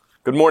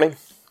Good morning.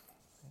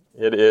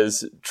 It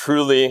is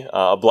truly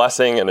a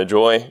blessing and a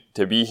joy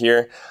to be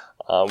here.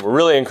 We're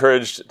really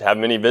encouraged to have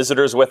many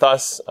visitors with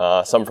us,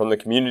 some from the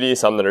community,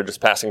 some that are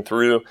just passing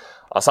through,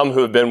 some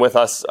who have been with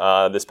us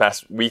this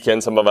past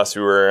weekend, some of us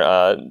who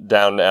were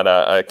down at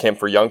a camp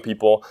for young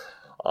people.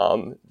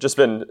 Just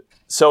been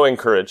so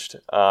encouraged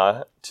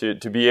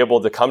to be able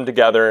to come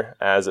together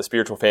as a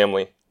spiritual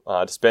family,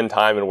 to spend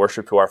time and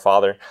worship to our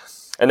Father,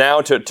 and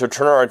now to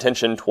turn our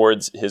attention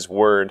towards His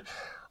Word.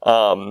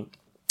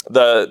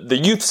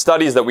 The youth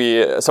studies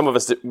that some of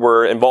us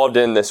were involved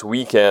in this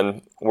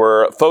weekend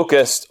were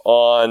focused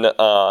on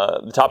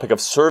the topic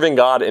of serving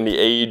God in the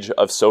age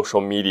of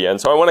social media. And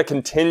so I want to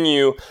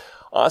continue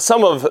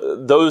some of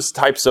those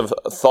types of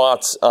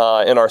thoughts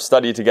in our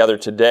study together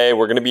today.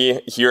 We're going to be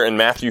here in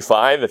Matthew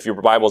 5. If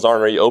your Bibles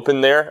aren't already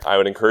open there, I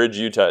would encourage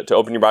you to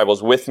open your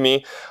Bibles with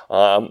me.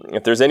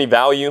 If there's any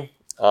value,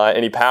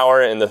 any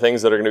power in the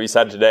things that are going to be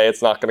said today,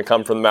 it's not going to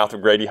come from the mouth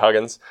of Grady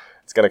Huggins.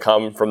 It's going to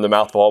come from the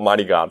mouth of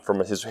Almighty God, from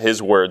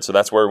His Word. So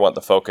that's where we want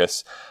the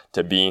focus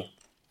to be.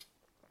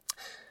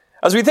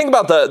 As we think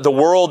about the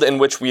world in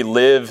which we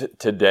live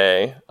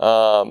today,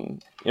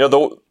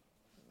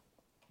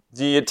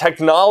 the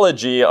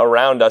technology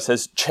around us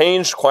has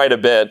changed quite a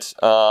bit,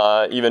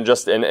 even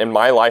just in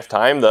my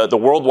lifetime. The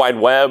World Wide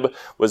Web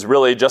was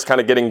really just kind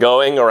of getting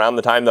going around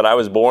the time that I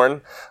was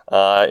born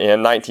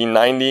in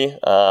 1990. In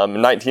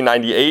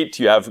 1998,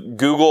 you have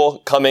Google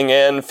coming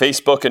in,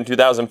 Facebook in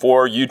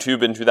 2004,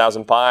 YouTube in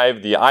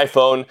 2005. The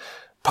iPhone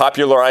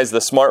popularized the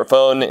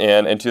smartphone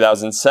in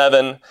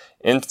 2007.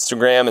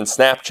 Instagram and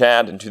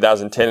Snapchat in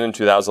 2010 and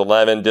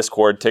 2011,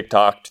 Discord,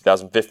 TikTok,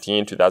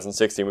 2015,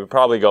 2016. We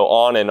probably go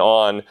on and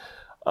on.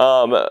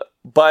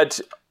 But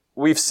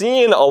we've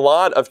seen a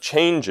lot of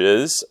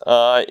changes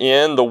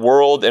in the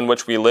world in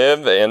which we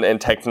live and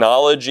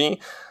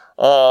technology.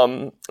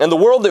 And the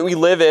world that we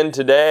live in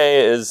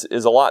today is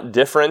a lot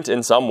different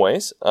in some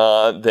ways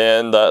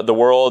than the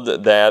world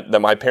that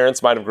my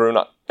parents might have grown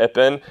up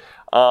in.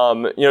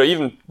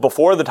 Even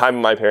before the time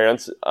of my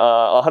parents,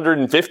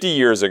 150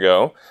 years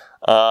ago,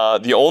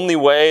 the only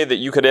way that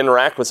you could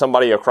interact with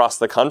somebody across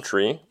the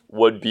country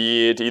would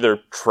be to either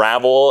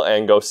travel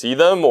and go see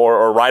them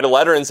or write a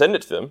letter and send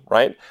it to them,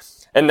 right?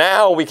 And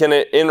now we can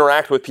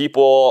interact with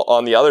people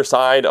on the other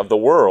side of the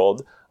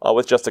world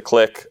with just a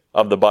click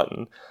of the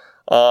button.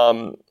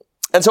 And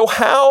so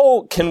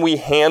how can we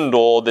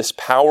handle this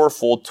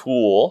powerful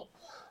tool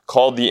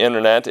called the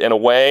internet in a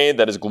way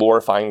that is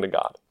glorifying to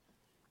God?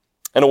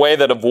 In a way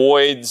that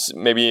avoids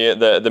maybe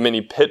the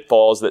many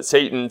pitfalls that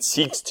Satan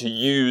seeks to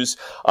use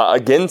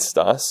against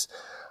us?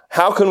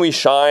 How can we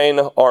shine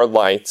our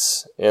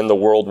lights in the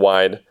World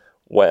Wide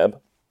Web?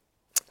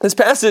 This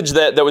passage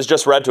that was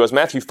just read to us,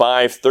 Matthew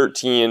 5,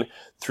 13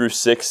 through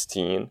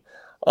 16,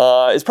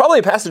 is probably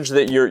a passage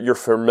that you're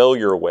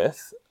familiar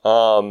with.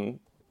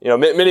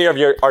 Many of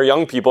our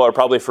young people are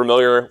probably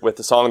familiar with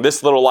the song,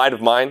 "This Little Light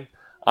of Mine,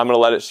 I'm going to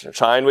Let It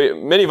Shine."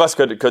 Many of us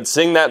could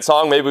sing that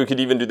song. Maybe we could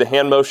even do the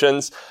hand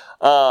motions.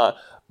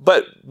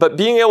 But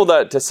being able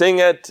to sing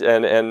it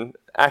and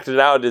act it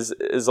out is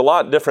a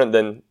lot different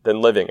than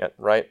living it,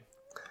 right?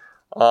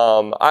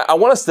 I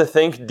want us to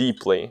think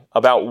deeply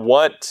about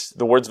what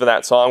the words of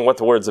that song, what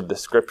the words of the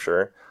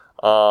Scripture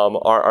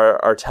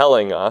are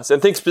telling us,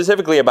 and think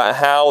specifically about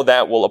how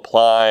that will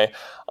apply,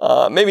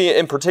 maybe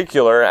in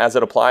particular as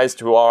it applies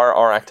to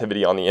our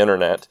activity on the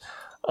internet.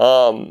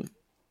 The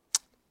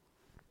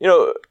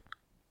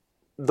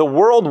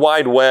World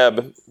Wide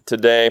Web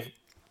today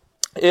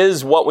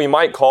is what we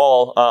might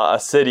call a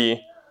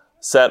city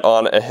set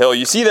on a hill.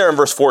 You see there in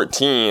verse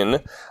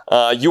 14,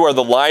 you are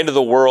the light of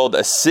the world.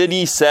 A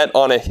city set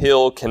on a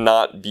hill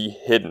cannot be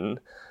hidden.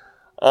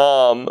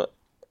 What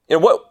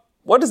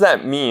does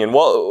that mean?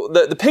 Well,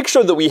 the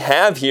picture that we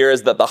have here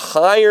is that the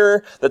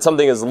higher that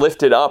something is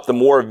lifted up, the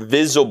more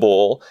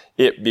visible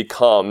it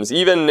becomes.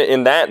 Even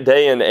in that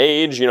day and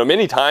age,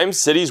 many times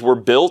cities were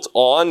built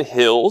on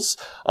hills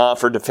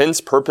for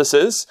defense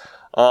purposes.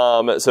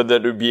 So that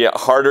it would be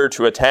harder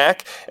to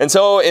attack. And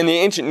so in the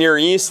ancient Near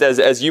East,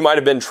 as you might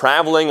have been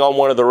traveling on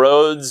one of the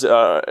roads,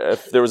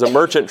 if there was a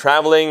merchant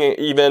traveling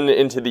even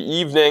into the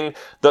evening,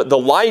 the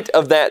light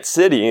of that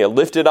city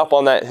lifted up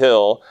on that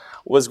hill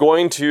was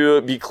going to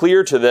be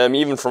clear to them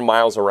even from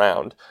miles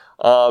around.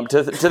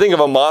 To think of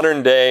a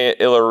modern day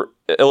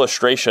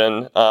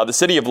illustration, the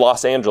city of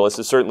Los Angeles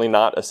is certainly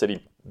not a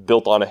city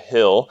built on a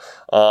hill,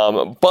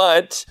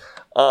 but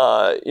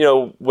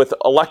with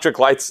electric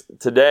lights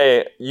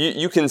today,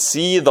 you can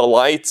see the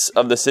lights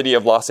of the city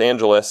of Los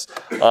Angeles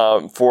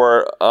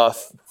for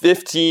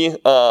 50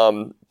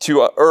 to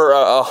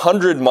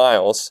 100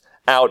 miles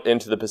out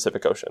into the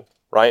Pacific Ocean,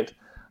 right?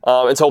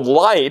 And so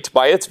light,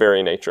 by its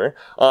very nature,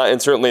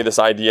 and certainly this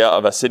idea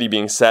of a city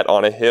being set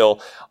on a hill,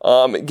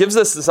 gives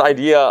us this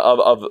idea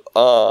of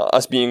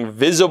us being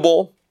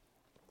visible,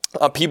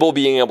 people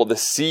being able to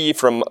see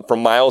from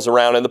miles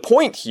around. And the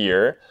point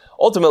here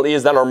ultimately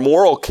is that our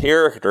moral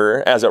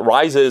character, as it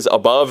rises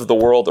above the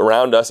world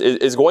around us,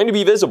 is going to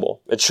be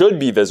visible. It should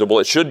be visible.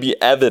 It should be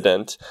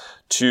evident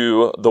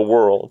to the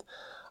world.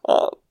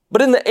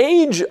 But in the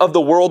age of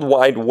the World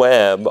Wide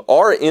Web,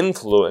 our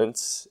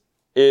influence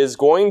is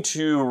going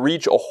to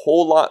reach a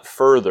whole lot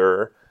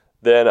further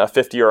than a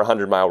 50 or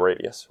 100 mile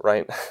radius,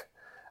 right?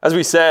 As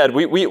we said,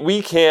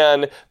 we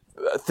can,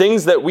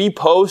 things that we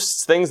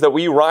post, things that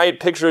we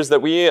write, pictures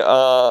that we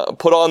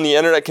put on the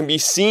internet can be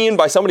seen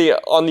by somebody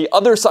on the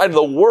other side of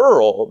the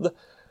world,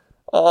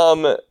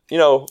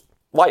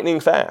 lightning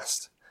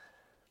fast.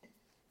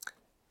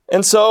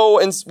 And so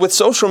with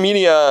social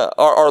media,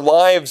 our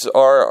lives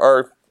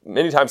are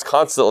many times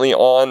constantly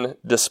on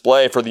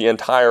display for the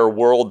entire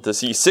world to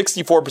see.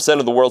 64%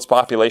 of the world's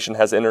population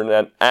has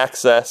internet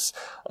access,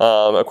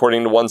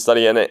 according to one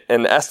study, and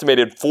an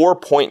estimated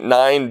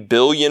 4.9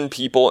 billion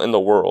people in the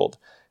world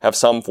have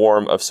some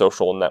form of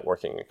social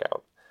networking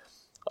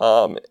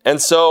account.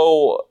 And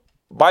so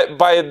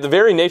by the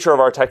very nature of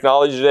our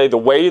technology today, the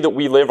way that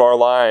we live our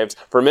lives,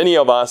 for many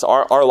of us,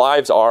 our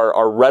lives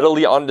are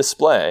readily on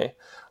display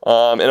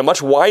in a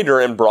much wider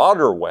and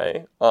broader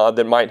way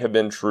than might have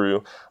been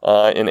true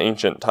in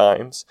ancient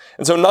times.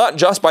 And so not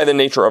just by the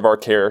nature of our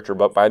character,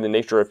 but by the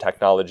nature of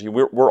technology,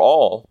 we're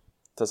all,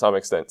 to some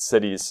extent,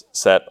 cities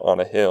set on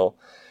a hill.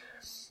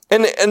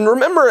 And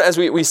remember, as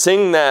we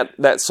sing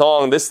that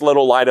song, This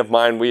Little Light of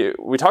Mine,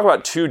 we talk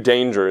about two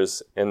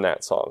dangers in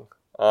that song.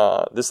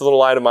 This little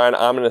light of mine,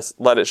 I'm going to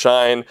let it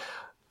shine.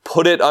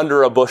 Put it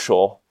under a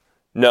bushel.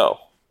 No,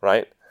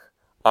 right?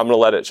 I'm going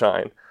to let it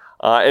shine.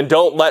 And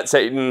don't let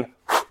Satan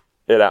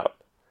it out.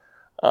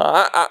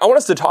 I want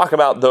us to talk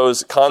about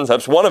those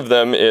concepts. One of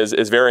them is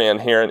very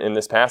inherent in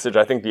this passage.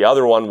 I think the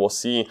other one we'll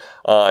see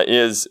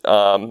is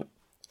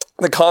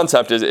the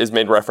concept is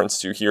made reference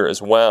to here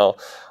as well.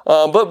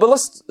 But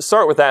let's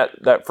start with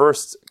that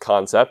first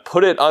concept.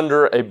 Put it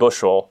under a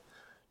bushel.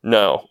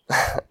 No.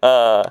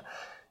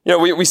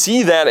 We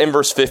see that in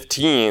verse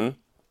 15.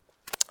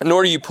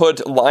 Nor do you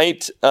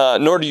light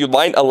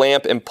a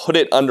lamp and put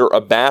it under a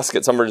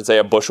basket. Some versions say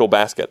a bushel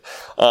basket,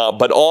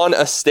 but on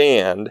a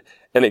stand,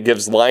 and it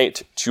gives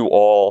light to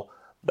all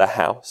the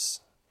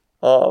house.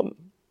 If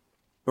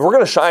we're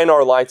going to shine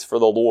our lights for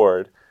the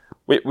Lord,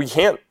 we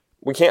can't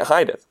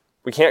hide it.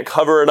 We can't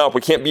cover it up. We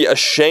can't be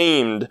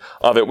ashamed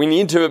of it. We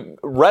need to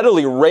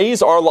readily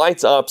raise our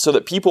lights up so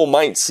that people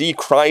might see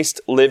Christ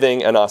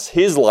living in us.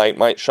 His light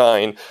might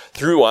shine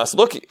through us.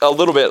 Look a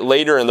little bit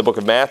later in the book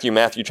of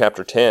Matthew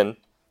chapter 10.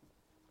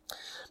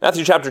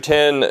 Matthew chapter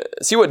 10,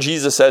 see what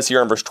Jesus says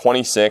here in verse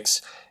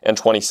 26 and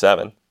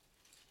 27.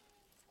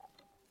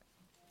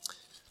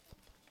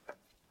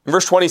 In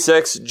verse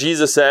 26,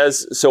 Jesus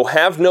says, "So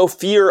have no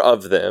fear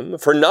of them,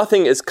 for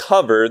nothing is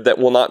covered that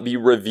will not be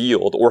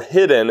revealed, or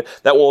hidden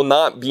that will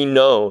not be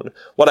known.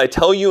 What I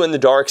tell you in the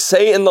dark,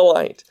 say in the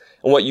light,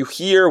 and what you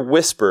hear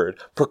whispered,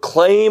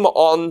 proclaim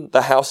on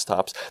the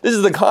housetops." This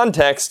is the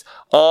context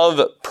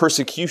of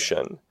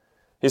persecution.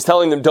 He's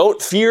telling them,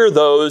 don't fear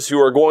those who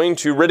are going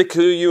to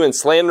ridicule you and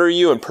slander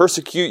you and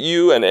persecute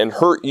you and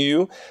hurt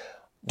you.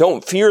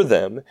 Don't fear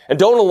them. And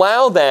don't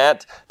allow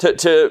that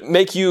to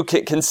make you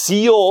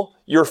conceal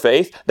your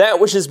faith.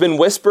 That which has been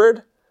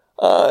whispered,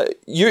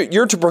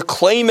 you're to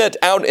proclaim it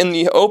out in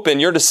the open.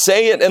 You're to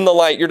say it in the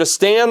light. You're to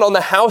stand on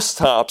the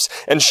housetops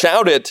and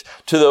shout it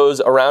to those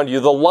around you.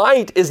 The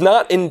light is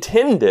not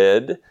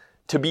intended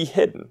to be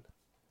hidden.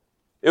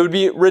 It would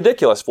be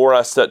ridiculous for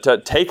us to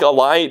take a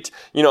light,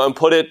 and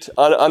put it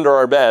under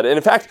our bed. And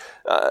in fact,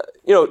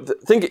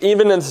 think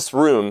even in this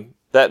room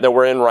that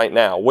we're in right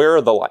now, where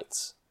are the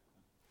lights?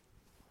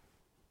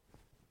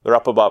 They're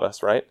up above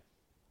us, right?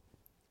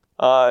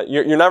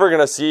 You're never going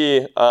to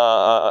see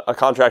a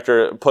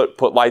contractor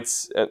put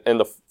lights in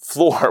the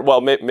floor.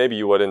 Well, maybe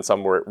you would in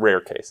some rare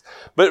case.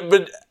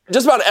 But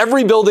just about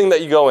every building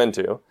that you go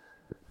into,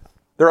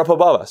 they're up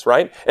above us,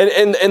 right?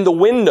 And the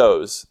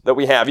windows that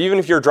we have, even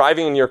if you're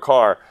driving in your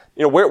car,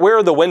 where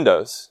are the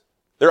windows?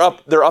 They're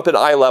up at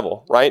eye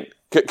level, right?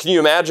 Can you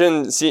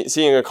imagine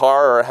seeing a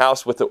car or a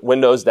house with the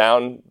windows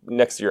down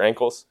next to your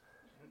ankles?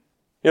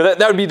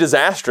 That would be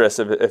disastrous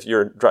if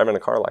you're driving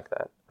a car like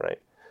that, right?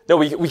 No,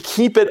 we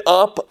keep it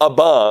up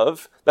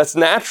above. That's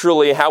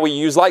naturally how we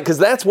use light, because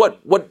that's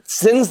what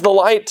sends the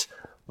light.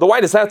 The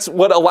whitest, that's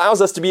what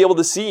allows us to be able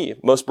to see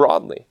most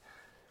broadly.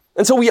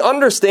 And so we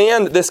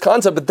understand this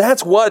concept, but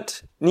that's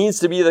what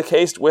needs to be the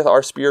case with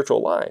our spiritual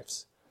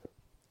lives.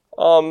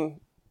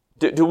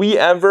 Do we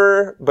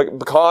ever,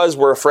 because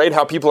we're afraid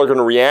how people are going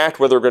to react,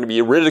 whether we're going to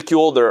be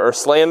ridiculed or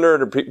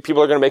slandered, or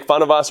people are going to make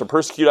fun of us or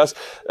persecute us,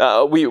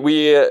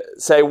 we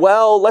say,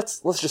 well,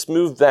 let's just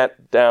move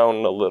that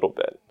down a little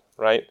bit,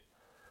 right?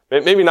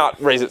 Maybe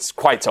not raise it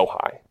quite so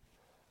high,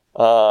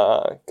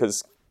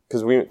 because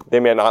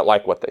they may not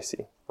like what they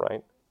see,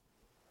 right?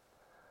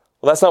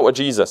 Well, that's not what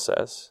Jesus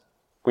says.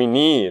 We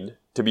need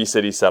to be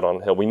cities set on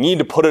a hill. We need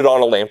to put it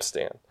on a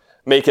lampstand,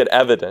 make it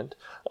evident,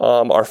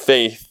 our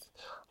faith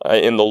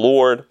in the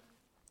Lord,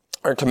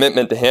 our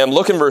commitment to Him.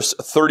 Look in verse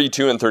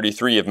 32 and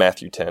 33 of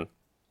Matthew 10.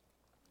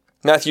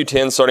 Matthew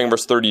 10, starting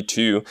verse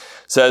 32,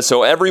 says,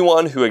 "So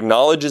everyone who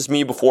acknowledges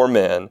me before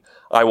men,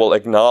 I will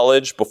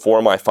acknowledge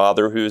before my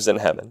Father who is in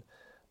heaven.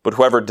 But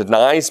whoever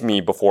denies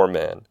me before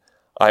men,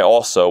 I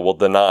also will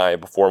deny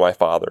before my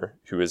Father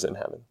who is in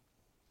heaven.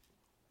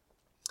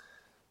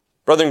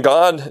 Brethren,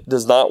 God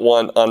does not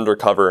want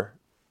undercover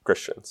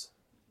Christians.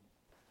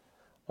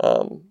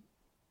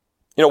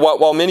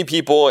 While many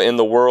people in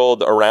the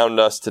world around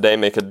us today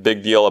make a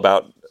big deal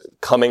about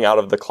coming out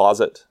of the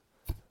closet,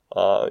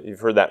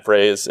 you've heard that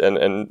phrase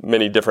in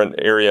many different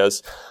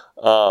areas,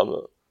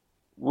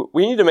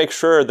 we need to make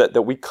sure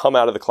that we come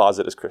out of the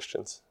closet as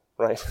Christians,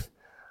 right?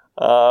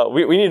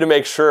 We need to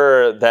make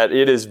sure that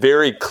it is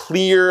very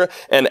clear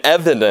and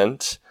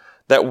evident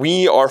that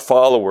we are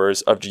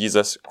followers of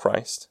Jesus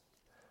Christ.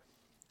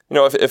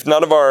 If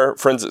none of our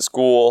friends at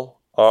school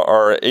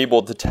are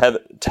able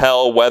to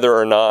tell whether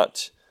or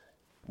not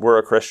we're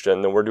a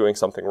Christian, then we're doing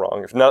something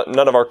wrong. If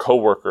none of our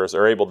coworkers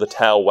are able to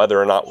tell whether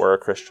or not we're a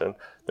Christian,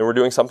 then we're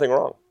doing something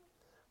wrong.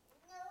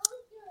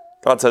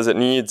 God says it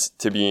needs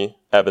to be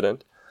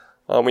evident.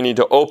 We need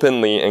to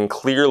openly and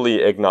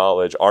clearly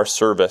acknowledge our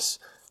service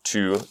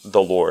to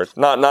the Lord,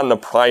 not in a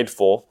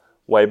prideful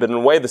way, but in a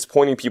way that's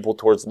pointing people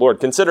towards the Lord.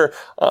 Consider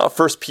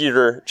 1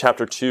 Peter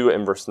chapter 2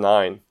 and verse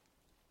 9.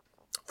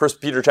 1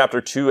 Peter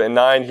chapter 2 and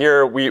 9,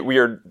 here we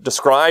are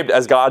described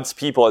as God's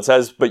people. It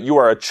says, "But you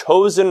are a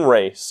chosen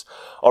race,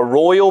 a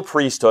royal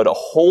priesthood, a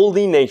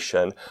holy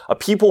nation, a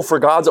people for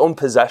God's own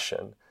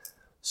possession,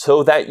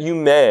 so that you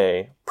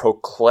may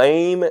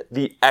proclaim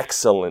the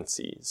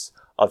excellencies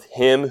of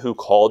him who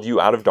called you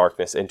out of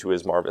darkness into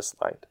his marvelous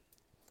light."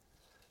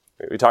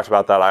 We talked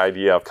about that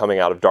idea of coming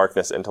out of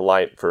darkness into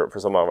light for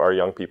some of our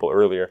young people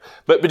earlier.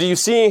 But do you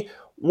see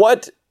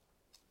what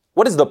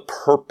is the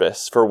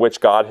purpose for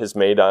which God has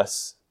made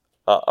us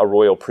a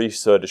royal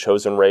priesthood, a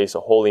chosen race,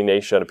 a holy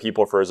nation, a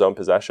people for his own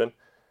possession?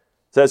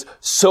 It says,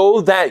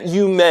 so that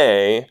you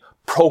may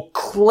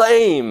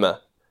proclaim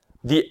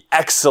the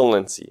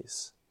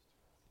excellencies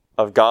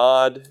of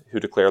God who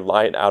declared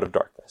light out of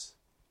darkness.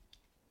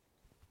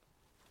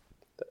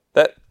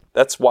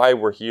 That's why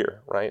we're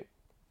here, right?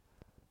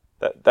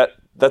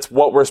 That's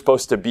what we're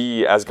supposed to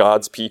be as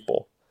God's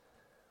people.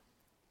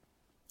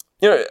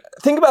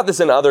 Think about this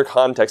in other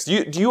contexts.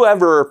 Do you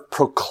ever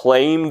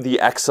proclaim the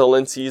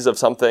excellencies of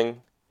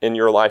something in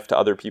your life to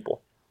other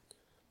people?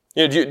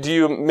 Do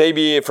you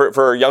maybe,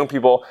 for young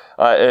people,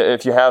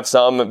 if you have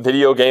some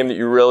video game that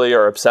you really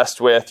are obsessed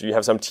with, you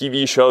have some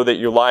TV show that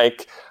you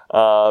like,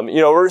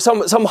 or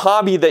some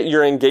hobby that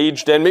you're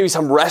engaged in, maybe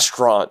some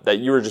restaurant that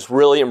you were just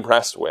really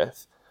impressed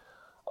with,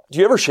 do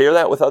you ever share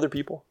that with other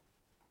people?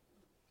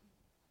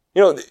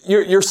 You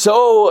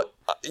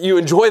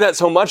enjoy that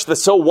so much,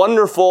 that's so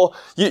wonderful.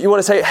 You want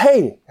to say,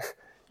 hey,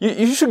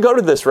 you should go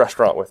to this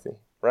restaurant with me,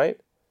 right?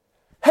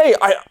 Hey,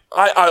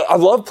 I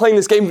love playing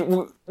this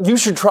game. You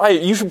should try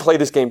it. You should play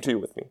this game too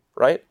with me,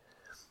 right?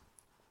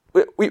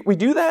 We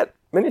do that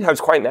many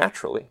times quite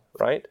naturally,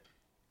 right?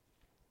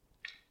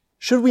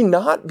 Should we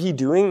not be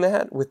doing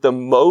that with the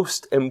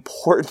most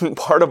important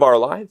part of our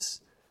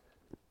lives?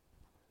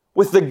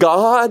 With the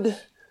God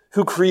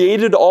who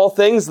created all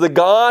things, the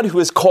God who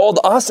has called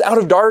us out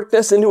of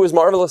darkness into his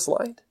marvelous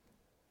light?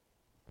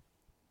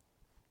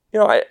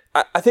 I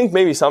think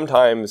maybe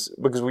sometimes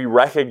because we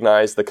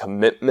recognize the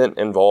commitment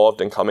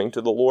involved in coming to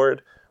the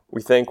Lord,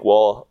 we think,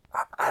 well,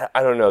 I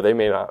don't know, they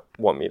may not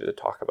want me to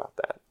talk about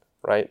that,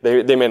 right?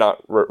 They may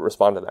not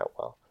respond to that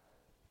well.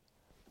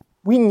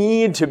 We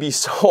need to be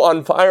so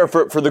on fire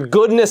for the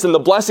goodness and the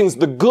blessings,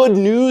 the good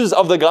news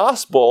of the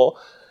gospel,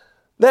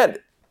 that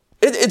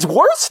it's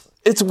worth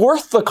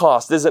the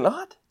cost, is it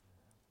not?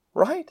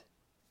 Right?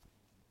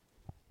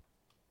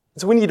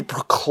 So we need to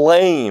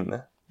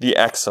proclaim the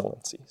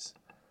excellencies.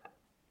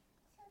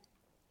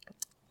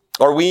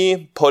 Are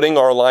we putting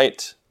our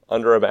light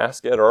under a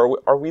basket, or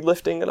are we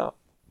lifting it up?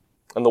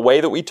 And the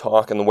way that we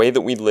talk and the way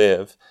that we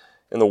live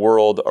in the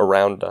world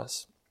around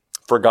us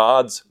for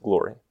God's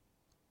glory,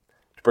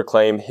 to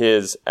proclaim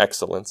his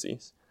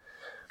excellencies.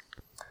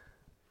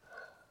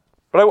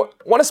 But I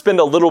want to spend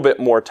a little bit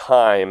more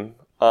time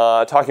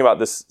talking about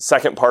this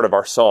second part of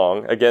our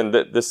song. Again,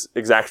 this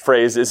exact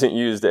phrase isn't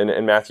used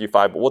in Matthew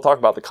 5, but we'll talk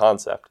about the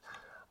concept.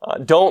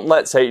 Don't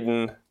let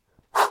Satan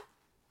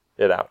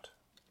it out,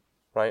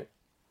 right?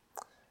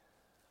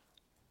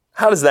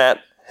 How does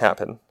that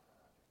happen?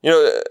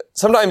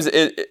 Sometimes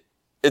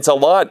it's a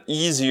lot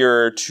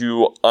easier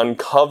to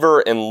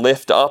uncover and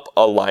lift up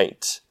a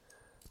light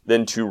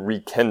than to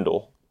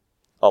rekindle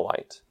a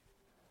light.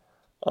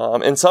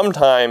 And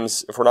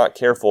sometimes, if we're not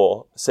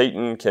careful,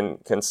 Satan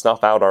can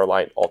snuff out our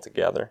light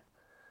altogether.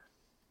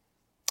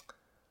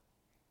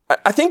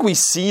 I think we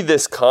see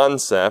this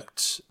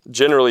concept,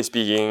 generally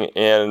speaking,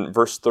 in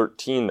verse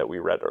 13 that we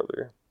read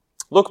earlier.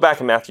 Look back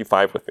in Matthew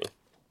 5 with me.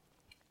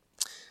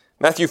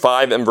 Matthew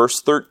 5 and verse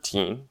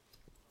 13.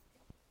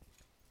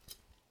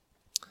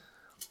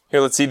 Here,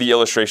 let's see the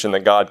illustration that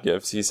God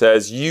gives. He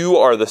says, "You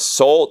are the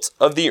salt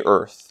of the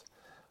earth,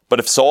 but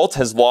if salt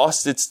has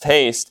lost its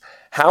taste,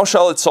 how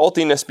shall its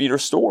saltiness be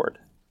restored?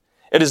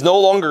 It is no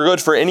longer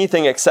good for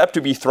anything except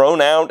to be thrown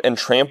out and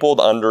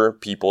trampled under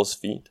people's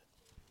feet."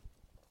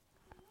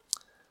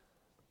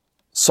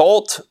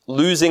 Salt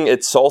losing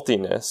its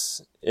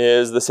saltiness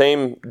is the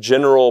same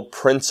general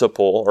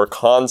principle or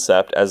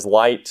concept as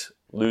light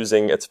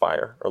losing its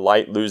fire, or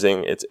light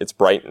losing its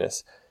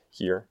brightness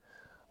here.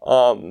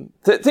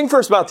 Think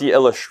first about the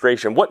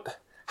illustration.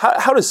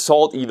 How does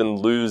salt even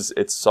lose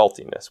its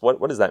saltiness?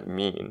 What does that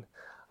mean?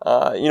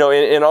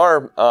 In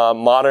our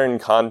modern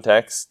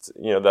context,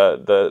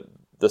 the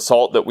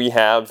salt that we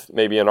have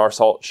maybe in our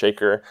salt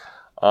shaker,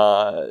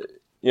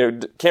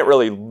 can't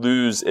really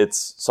lose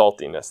its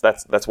saltiness.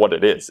 That's what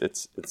it is.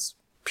 It's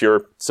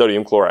pure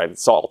sodium chloride.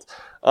 It's salt.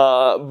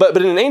 But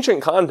in an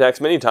ancient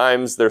context, many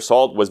times their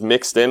salt was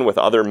mixed in with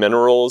other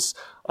minerals.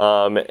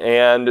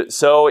 And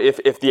so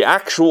if the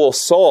actual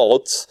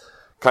salt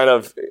kind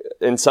of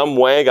in some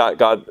way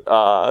got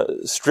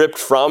stripped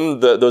from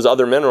those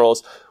other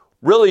minerals,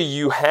 really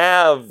you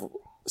have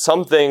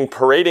something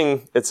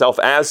parading itself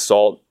as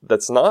salt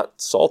that's not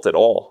salt at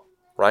all,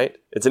 right?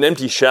 It's an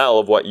empty shell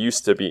of what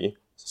used to be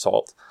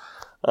salt.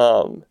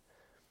 And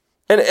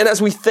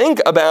as we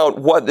think about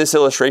what this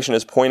illustration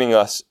is pointing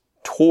us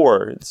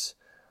towards,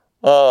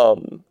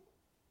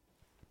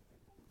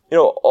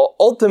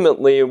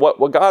 ultimately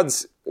what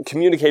God's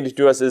communicated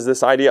to us is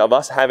this idea of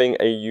us having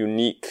a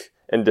unique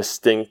and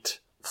distinct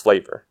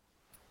flavor.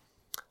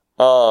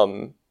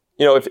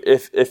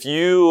 If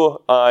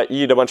you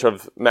eat a bunch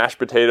of mashed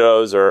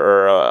potatoes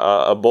or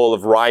a bowl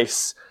of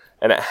rice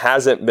and it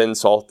hasn't been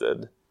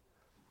salted,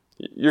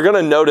 you're going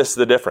to notice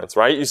the difference,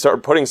 right? You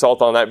start putting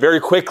salt on that very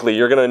quickly.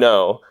 You're going to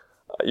know.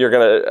 You're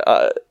going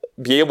to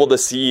be able to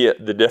see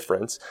the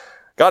difference.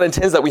 God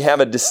intends that we have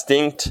a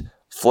distinct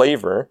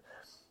flavor.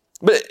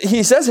 But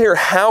he says here,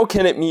 how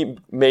can it be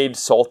made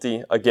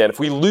salty again? If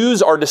we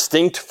lose our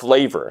distinct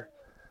flavor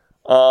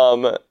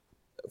from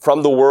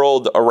the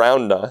world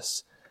around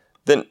us,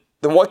 then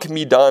what can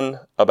be done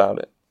about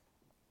it?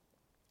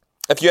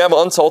 If you have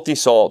unsalty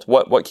salt,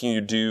 what can you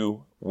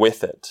do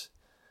with it?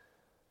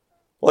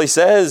 Well, he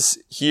says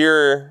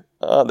here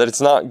that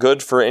it's not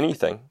good for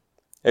anything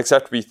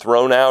except to be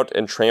thrown out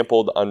and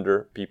trampled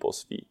under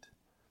people's feet.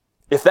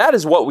 If that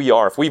is what we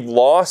are, if we've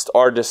lost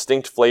our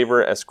distinct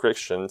flavor as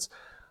Christians,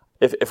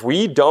 if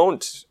we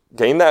don't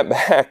gain that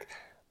back,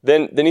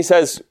 then he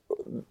says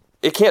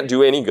it can't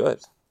do any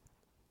good.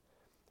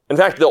 In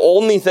fact, the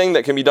only thing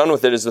that can be done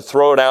with it is to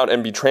throw it out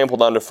and be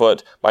trampled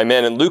underfoot by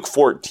men. In Luke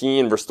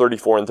 14, verse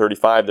 34 and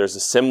 35, there's a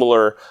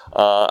similar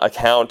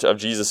account of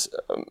Jesus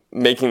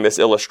making this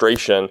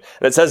illustration.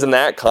 And it says in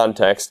that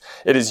context,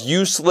 it is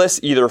useless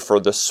either for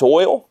the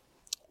soil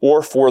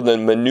or for the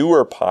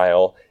manure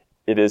pile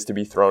it is to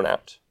be thrown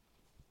out.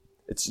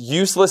 It's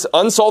useless.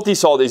 Unsalty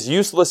salt is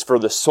useless for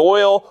the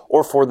soil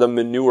or for the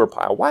manure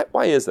pile.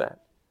 Why is that?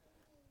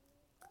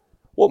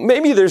 Well,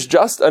 maybe there's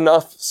just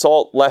enough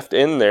salt left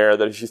in there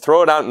that if you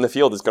throw it out in the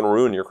field, it's going to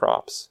ruin your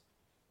crops.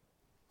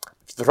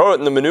 If you throw it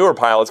in the manure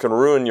pile, it's going to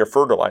ruin your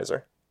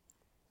fertilizer.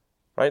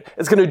 Right?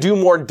 It's going to do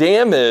more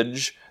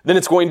damage than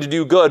it's going to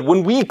do good.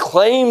 When we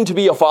claim to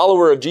be a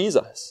follower of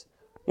Jesus,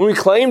 when we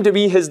claim to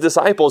be his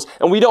disciples,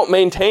 and we don't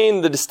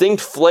maintain the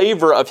distinct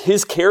flavor of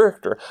his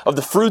character, of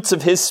the fruits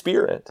of his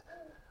Spirit,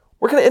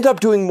 we're going to end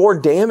up doing more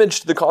damage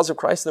to the cause of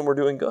Christ than we're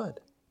doing good.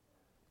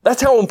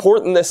 That's how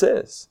important this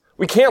is.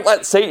 We can't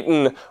let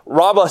Satan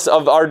rob us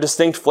of our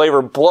distinct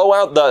flavor, blow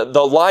out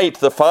the light,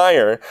 the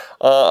fire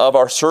of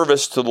our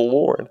service to the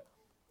Lord.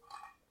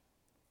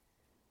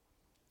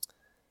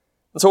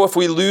 And so if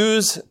we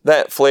lose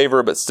that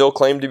flavor but still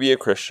claim to be a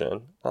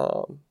Christian,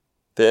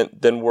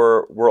 then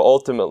we're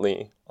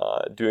ultimately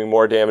doing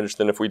more damage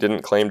than if we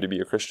didn't claim to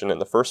be a Christian in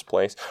the first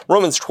place.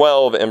 Romans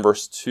 12 and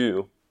verse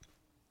 2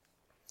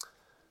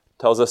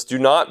 tells us, "Do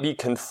not be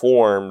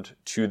conformed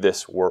to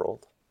this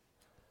world,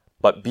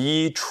 but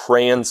be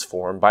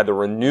transformed by the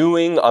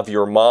renewing of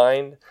your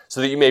mind,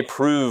 so that you may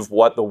prove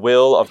what the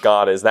will of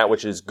God is, that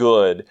which is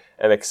good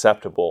and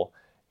acceptable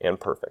and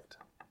perfect."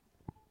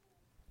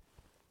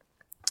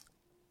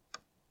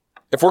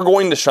 If we're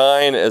going to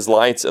shine as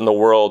lights in the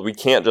world, we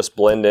can't just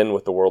blend in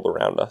with the world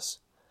around us.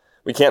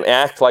 We can't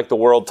act like the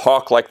world,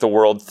 talk like the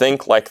world,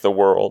 think like the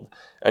world,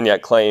 and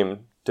yet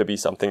claim to be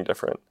something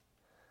different.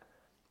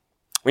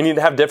 We need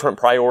to have different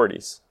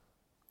priorities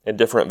and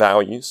different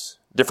values,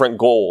 different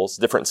goals,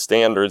 different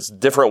standards,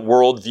 different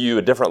worldview,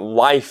 a different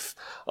life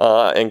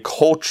and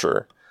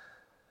culture,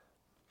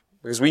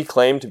 because we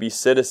claim to be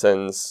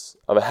citizens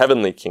of a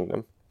heavenly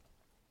kingdom.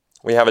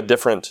 We have a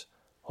different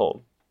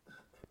home.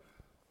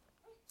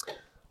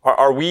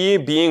 Are we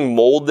being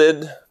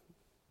molded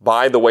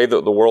by the way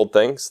that the world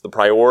thinks, the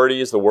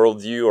priorities, the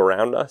worldview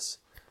around us?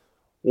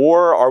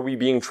 Or are we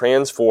being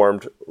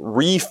transformed,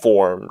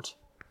 reformed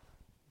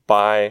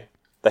by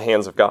the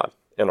hands of God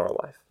in our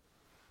life,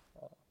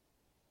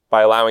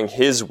 by allowing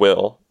his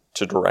will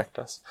to direct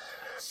us?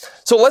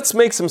 So let's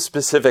make some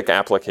specific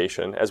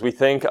application as we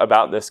think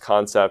about this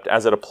concept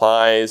as it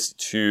applies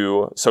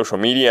to social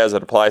media, as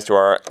it applies to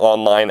our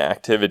online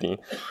activity.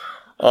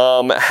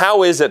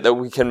 How is it that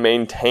we can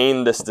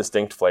maintain this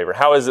distinct flavor?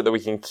 How is it that we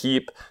can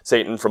keep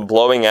Satan from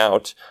blowing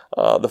out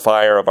the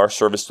fire of our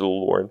service to the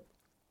Lord?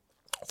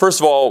 First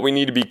of all, we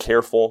need to be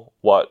careful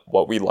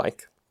what we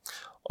like.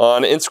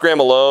 On Instagram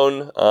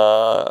alone,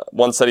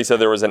 one study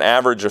said there was an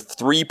average of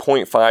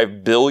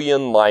 3.5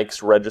 billion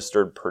likes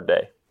registered per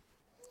day.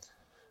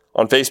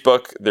 On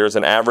Facebook, there's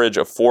an average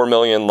of 4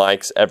 million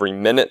likes every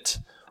minute,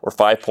 or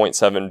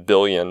 5.7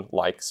 billion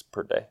likes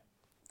per day.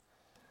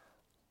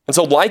 And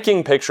so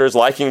liking pictures,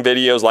 liking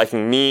videos,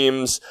 liking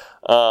memes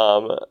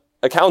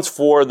accounts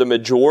for the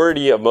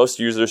majority of most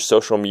users'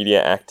 social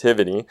media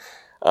activity.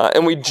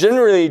 And we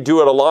generally do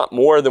it a lot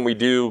more than we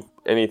do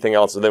anything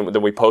else, than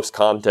we post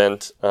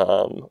content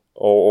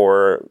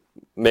or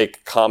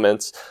make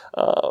comments.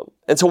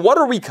 And so what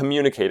are we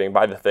communicating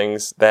by the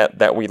things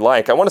that we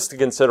like? I want us to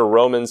consider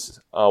Romans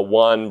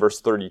 1,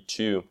 verse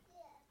 32.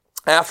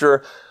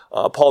 After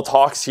Paul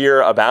talks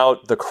here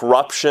about the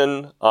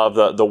corruption of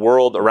the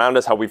world around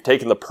us, how we've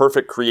taken the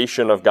perfect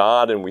creation of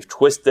God and we've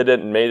twisted it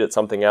and made it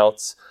something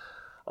else.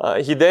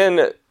 He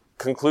then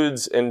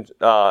concludes in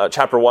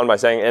chapter 1 by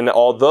saying, and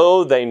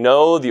although they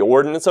know the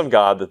ordinance of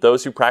God, that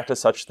those who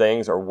practice such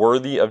things are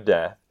worthy of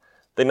death,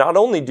 they not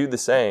only do the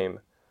same,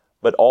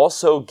 but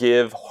also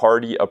give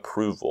hearty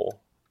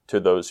approval to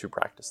those who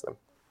practice them.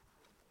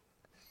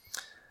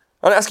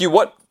 I want to ask you,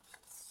 what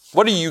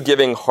are you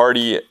giving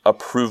hearty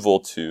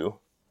approval to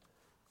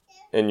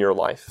in your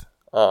life?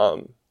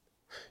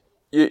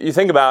 You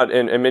think about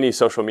in many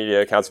social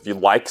media accounts, if you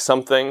like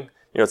something,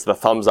 it's the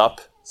thumbs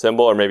up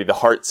symbol or maybe the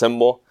heart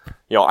symbol.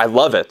 I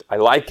love it. I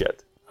like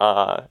it.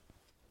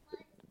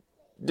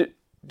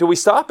 Do we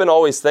stop and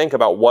always think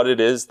about what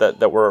it is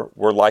that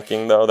we're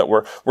liking, though, that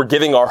we're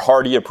giving our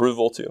hearty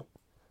approval to?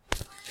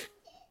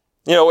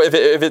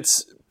 If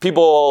it's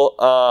people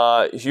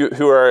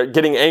who are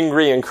getting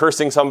angry and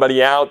cursing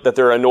somebody out that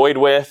they're annoyed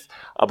with,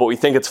 but we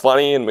think it's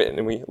funny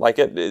and we like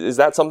it, is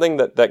that something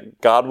that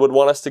God would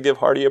want us to give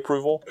hearty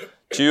approval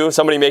to?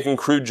 Somebody making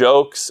crude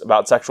jokes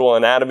about sexual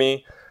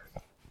anatomy,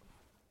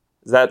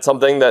 is that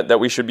something that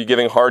we should be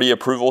giving hearty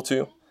approval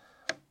to?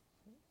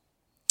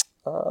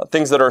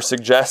 Things that are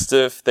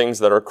suggestive, things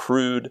that are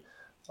crude.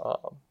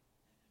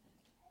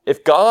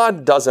 If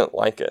God doesn't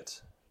like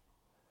it,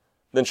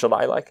 then should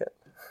I like it?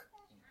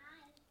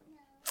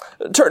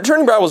 Turn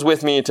your Bibles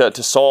with me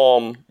to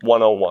Psalm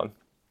 101.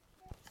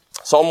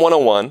 Psalm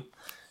 101.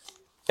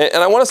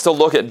 And I want us to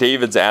look at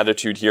David's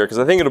attitude here because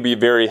I think it'll be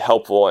very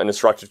helpful and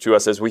instructive to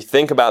us as we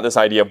think about this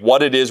idea of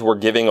what it is we're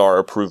giving our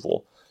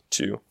approval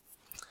to.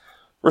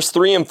 Verse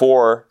 3 and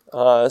 4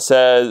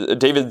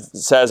 David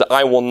says,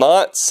 I will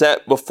not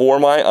set before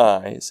my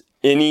eyes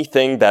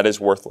anything that is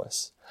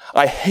worthless.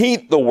 I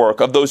hate the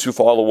work of those who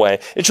fall away.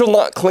 It shall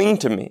not cling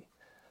to me.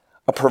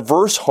 A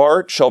perverse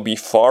heart shall be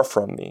far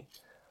from me.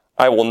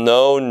 I will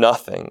know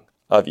nothing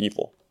of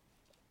evil.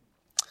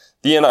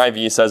 The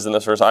NIV says in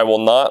this verse, I will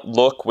not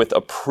look with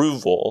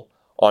approval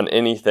on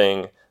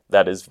anything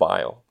that is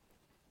vile.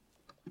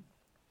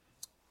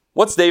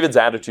 What's David's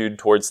attitude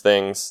towards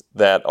things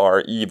that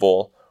are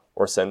evil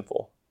or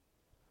sinful?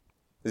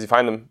 Does he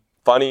find them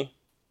funny?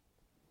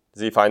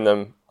 Does he find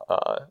them,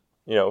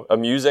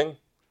 amusing?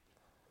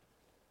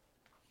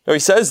 No, he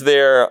says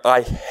there,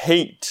 I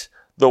hate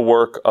the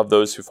work of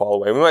those who fall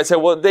away. We might say,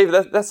 well,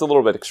 David, that's a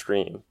little bit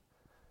extreme.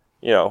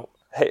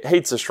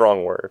 Hate's a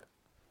strong word.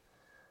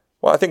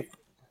 Well, I think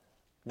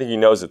he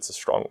knows it's a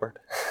strong word.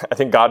 I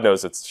think God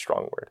knows it's a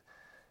strong word.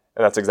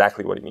 And that's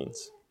exactly what he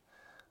means.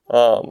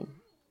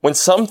 When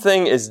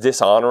something is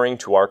dishonoring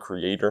to our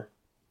Creator,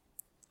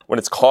 when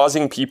it's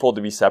causing people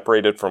to be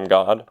separated from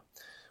God,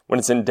 when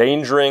it's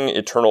endangering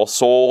eternal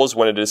souls,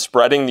 when it is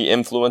spreading the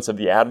influence of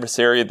the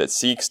adversary that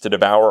seeks to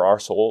devour our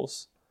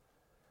souls,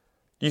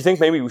 do you think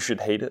maybe we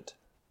should hate it?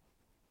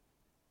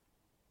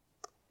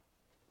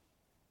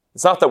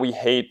 It's not that we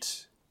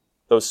hate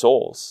those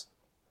souls.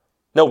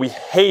 No, we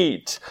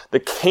hate the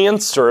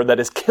cancer that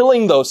is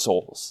killing those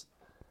souls.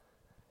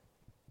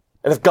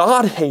 And if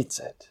God hates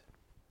it,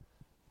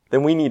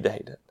 then we need to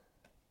hate it.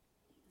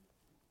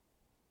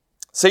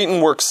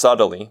 Satan works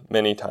subtly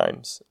many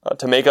times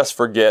to make us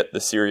forget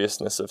the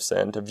seriousness of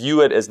sin, to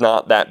view it as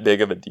not that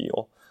big of a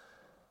deal.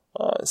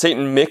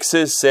 Satan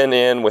mixes sin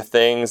in with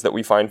things that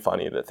we find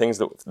funny, the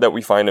things that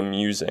we find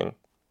amusing.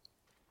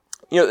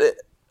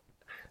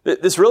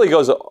 This really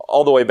goes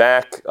all the way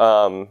back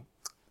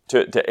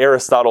to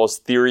Aristotle's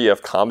theory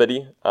of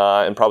comedy,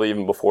 and probably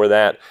even before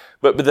that.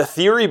 But the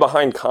theory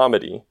behind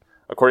comedy,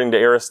 according to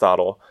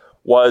Aristotle,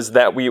 was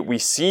that we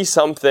see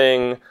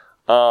something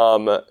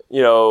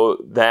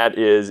that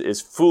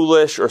is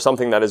foolish or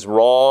something that is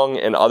wrong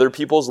in other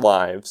people's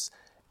lives,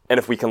 and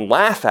if we can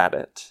laugh at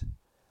it,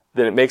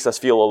 then it makes us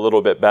feel a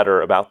little bit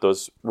better about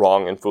those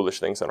wrong and foolish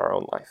things in our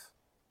own life.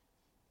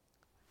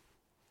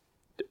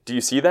 Do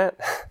you see that?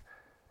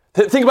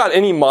 Think about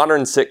any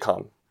modern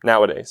sitcom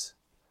nowadays.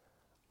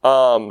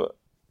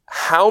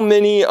 How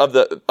many of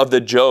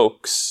the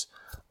jokes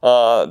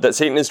that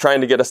Satan is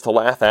trying to get us to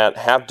laugh at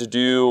have to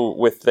do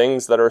with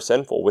things that are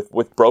sinful,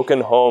 with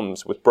broken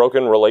homes, with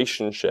broken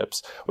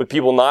relationships, with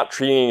people not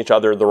treating each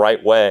other the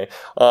right way,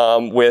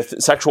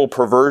 with sexual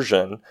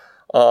perversion,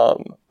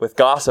 with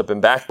gossip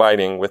and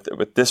backbiting,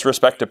 with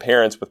disrespect to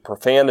parents, with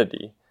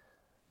profanity.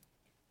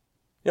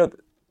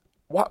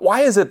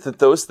 Why is it that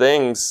those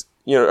things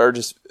are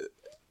just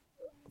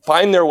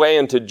find their way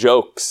into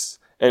jokes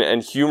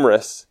and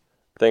humorous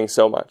things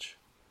so much?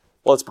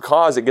 Well, it's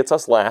because it gets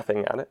us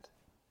laughing at it,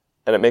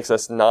 and it makes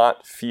us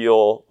not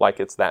feel like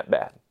it's that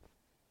bad.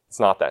 It's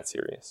not that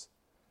serious.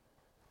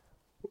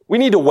 We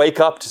need to wake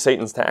up to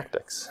Satan's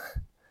tactics,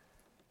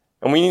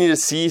 and we need to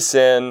see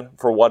sin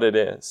for what it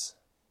is.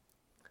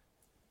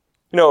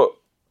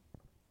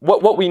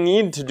 What we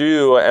need to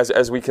do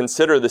as we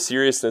consider the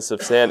seriousness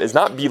of sin is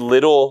not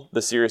belittle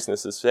the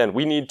seriousness of sin.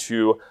 We need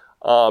to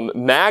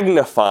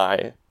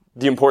magnify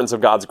the importance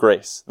of God's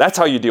grace. That's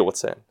how you deal with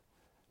sin,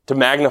 to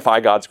magnify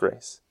God's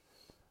grace.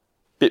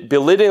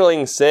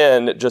 Belittling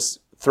sin just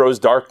throws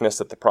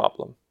darkness at the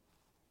problem.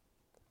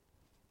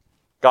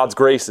 God's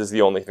grace is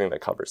the only thing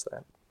that covers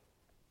that.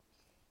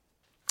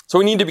 So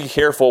we need to be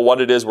careful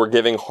what it is we're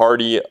giving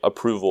hearty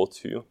approval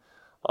to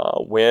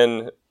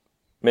when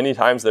many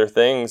times there are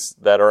things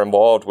that are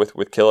involved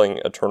with killing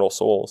eternal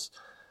souls.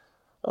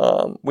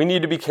 We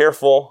need to be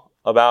careful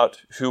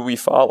about who we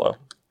follow.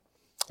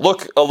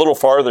 Look a little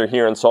farther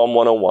here in Psalm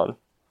 101.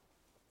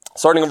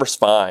 Starting in verse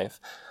 5,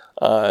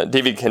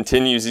 David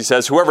continues. He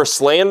says, "Whoever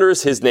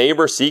slanders his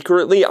neighbor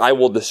secretly, I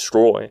will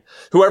destroy.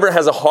 Whoever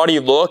has a haughty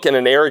look and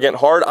an arrogant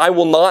heart, I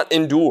will not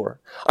endure.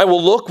 I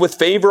will look with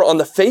favor on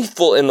the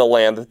faithful in the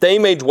land, that they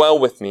may dwell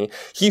with me.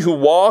 He who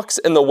walks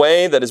in the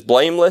way that is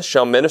blameless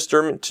shall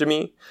minister to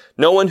me.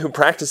 No one who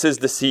practices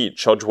deceit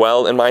shall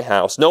dwell in my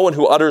house. No one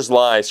who utters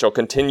lies shall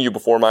continue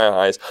before my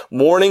eyes.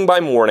 Morning by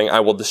morning I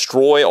will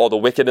destroy all the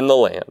wicked in the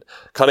land,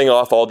 cutting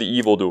off all the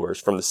evildoers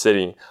from the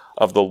city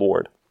of the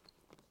Lord."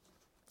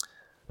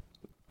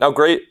 Now,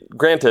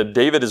 granted,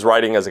 David is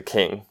writing as a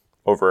king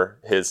over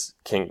his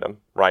kingdom,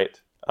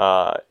 right?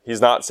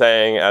 He's not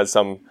saying as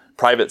some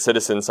private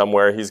citizen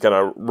somewhere, he's going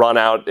to run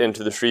out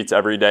into the streets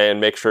every day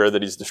and make sure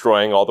that he's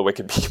destroying all the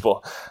wicked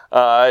people.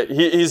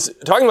 He's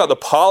talking about the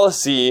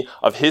policy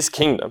of his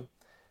kingdom,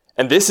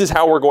 and this is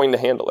how we're going to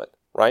handle it,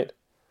 right?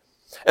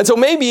 And so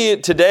maybe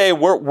today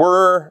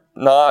we're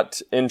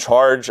not in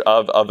charge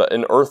of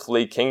an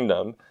earthly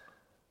kingdom,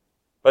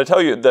 but I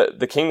tell you that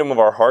the kingdom of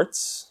our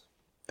hearts,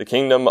 the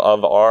kingdom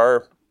of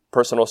our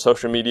personal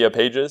social media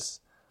pages,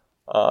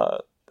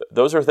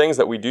 those are things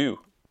that we do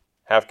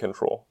have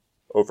control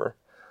over,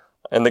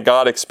 and that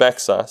God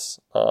expects us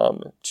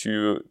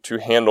to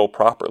handle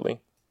properly.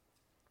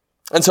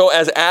 And so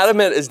as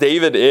adamant as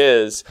David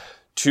is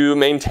to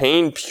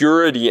maintain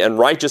purity and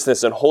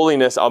righteousness and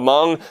holiness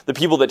among the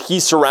people that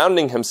he's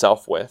surrounding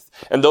himself with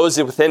and those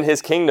within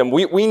his kingdom,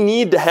 we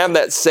need to have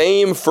that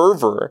same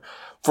fervor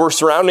for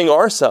surrounding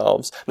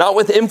ourselves, not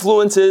with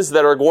influences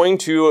that are going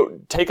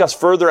to take us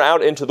further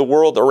out into the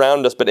world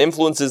around us, but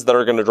influences that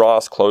are going to draw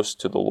us close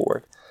to the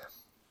Lord.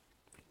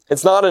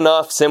 It's not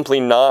enough simply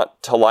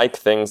not to like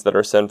things that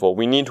are sinful.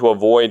 We need to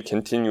avoid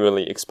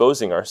continually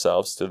exposing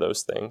ourselves to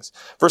those things.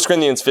 1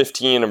 Corinthians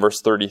 15 and verse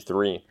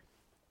 33.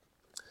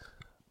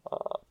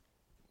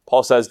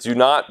 Paul says, "Do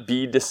not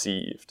be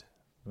deceived.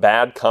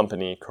 Bad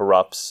company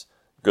corrupts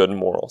good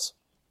morals."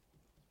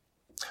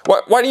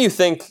 Why do you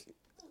think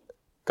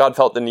God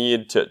felt the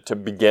need to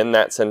begin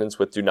that sentence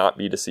with "do not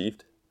be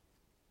deceived"?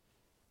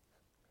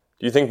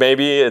 Do you think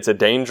maybe it's a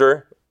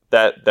danger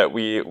that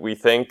we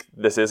think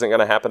this isn't going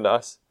to happen to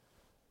us?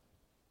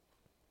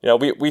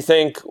 We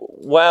think,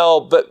 well,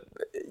 but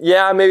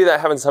yeah, maybe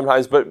that happens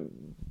sometimes, but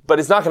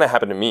it's not going to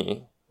happen to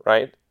me,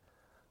 right?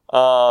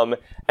 And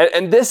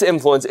this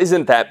influence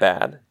isn't that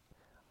bad.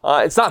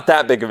 It's not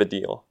that big of a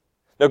deal.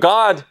 Now,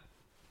 God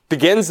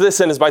begins this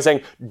sentence by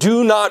saying,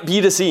 "Do not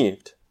be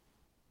deceived."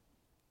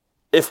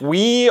 If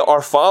we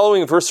are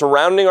following, if we're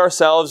surrounding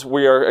ourselves,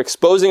 we are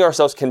exposing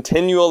ourselves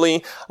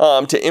continually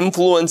to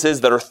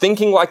influences that are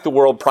thinking like the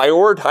world,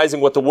 prioritizing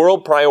what the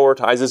world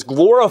prioritizes,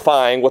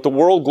 glorifying what the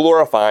world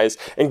glorifies,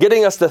 and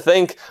getting us to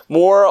think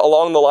more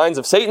along the lines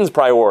of Satan's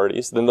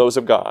priorities than those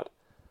of God,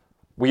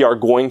 we are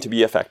going to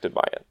be affected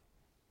by it.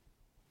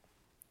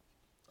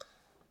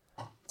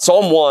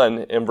 Psalm 1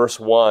 in verse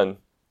 1,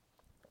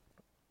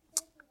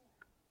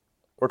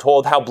 we're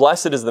told, "How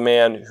blessed is the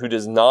man who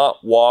does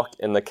not walk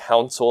in the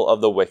counsel of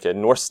the wicked,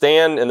 nor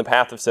stand in the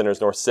path of sinners,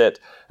 nor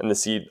sit in the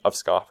seat of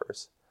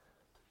scoffers."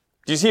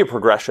 Do you see a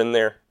progression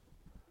there?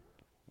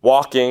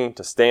 Walking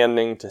to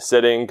standing to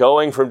sitting,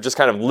 going from just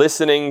kind of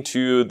listening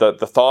to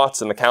the thoughts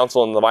and the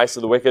counsel and the advice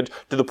of the wicked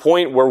to the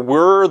point where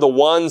we're the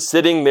ones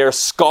sitting there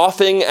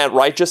scoffing at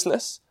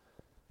righteousness,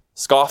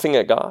 scoffing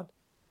at God.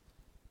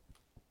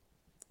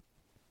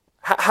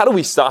 How do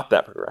we stop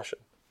that progression?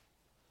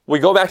 We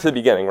go back to the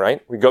beginning,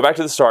 right? We go back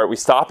to the start. We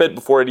stop it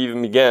before it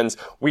even begins.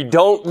 We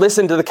don't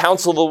listen to the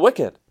counsel of the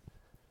wicked.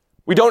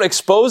 We don't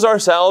expose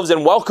ourselves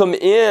and welcome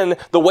in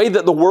the way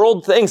that the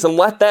world thinks and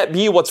let that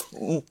be what's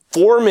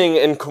forming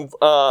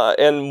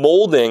and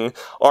molding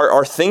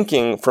our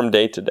thinking from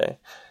day to day.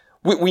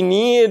 We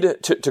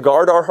need to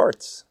guard our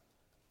hearts.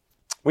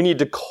 We need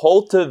to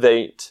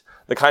cultivate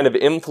the kind of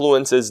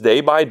influences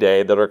day by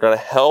day that are going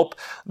to help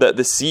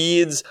the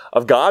seeds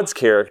of God's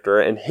character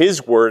and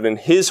His word and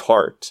His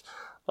heart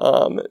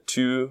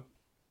to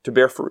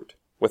bear fruit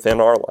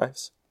within our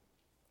lives.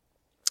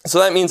 So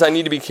that means I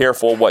need to be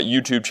careful what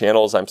YouTube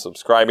channels I'm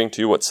subscribing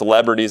to, what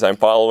celebrities I'm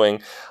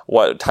following,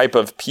 what type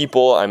of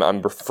people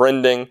I'm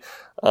befriending.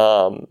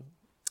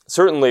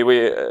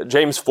 Certainly,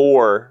 James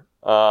 4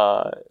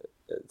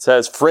 it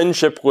says,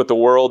 friendship with the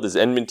world is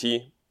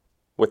enmity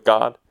with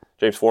God.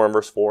 James 4 and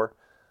verse 4.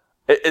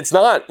 It's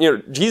not,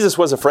 Jesus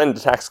was a friend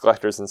to tax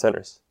collectors and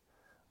sinners.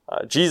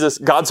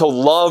 God so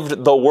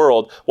loved the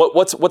world.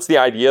 What's the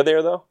idea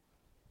there, though?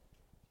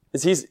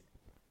 James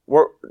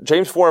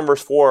 4 and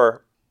verse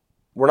 4,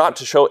 we're not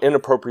to show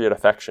inappropriate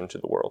affection to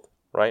the world,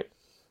 right?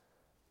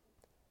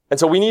 And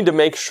so we need to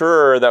make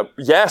sure that,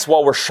 yes,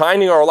 while we're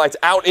shining our lights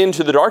out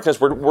into the darkness,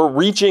 we're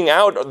reaching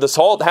out. The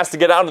salt has to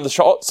get out of the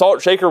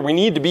salt shaker. We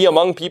need to be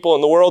among people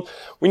in the world.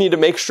 We need to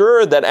make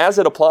sure that as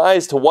it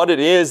applies to what it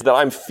is that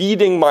I'm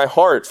feeding my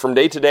heart from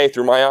day to day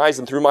through my eyes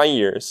and through my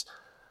ears,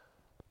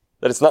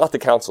 that it's not the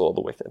counsel of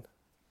the wicked.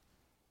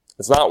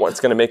 It's not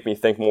what's going to make me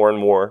think more and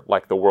more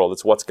like the world.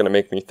 It's what's going to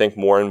make me think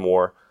more and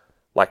more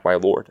like my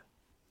Lord.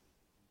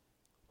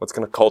 What's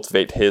going to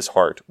cultivate his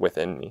heart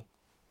within me.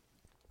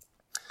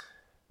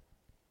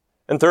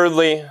 And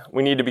thirdly,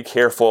 we need to be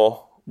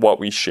careful what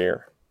we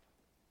share.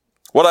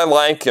 What I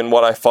like and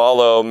what I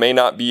follow may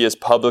not be as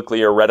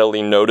publicly or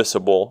readily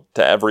noticeable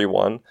to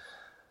everyone,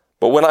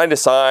 but when I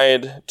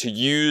decide to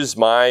use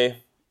my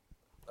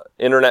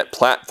internet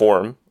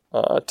platform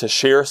to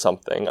share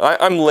something,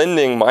 I'm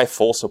lending my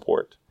full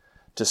support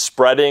to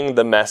spreading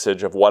the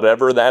message of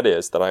whatever that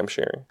is that I'm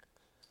sharing.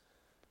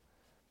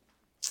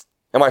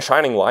 Am I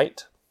shining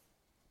light?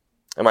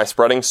 Am I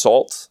spreading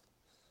salt,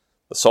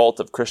 the salt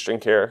of Christian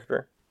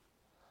character?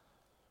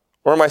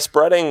 Or am I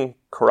spreading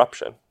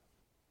corruption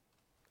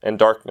and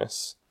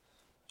darkness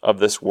of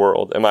this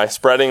world? Am I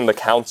spreading the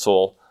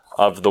counsel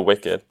of the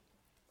wicked?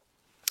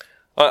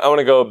 I want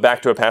to go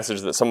back to a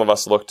passage that some of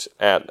us looked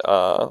at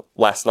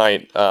last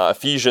night,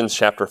 Ephesians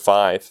chapter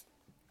 5.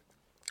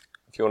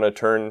 If you want to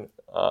turn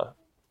your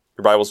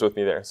Bibles with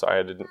me there.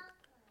 Sorry, I didn't.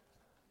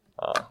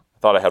 I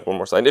thought I had one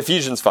more slide.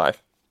 Ephesians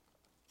 5.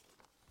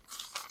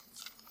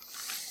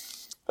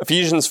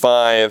 Ephesians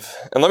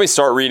 5, and let me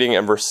start reading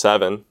at verse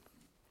 7.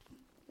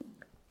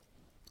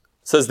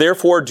 It says,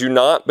 therefore, do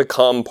not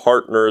become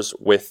partners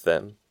with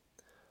them.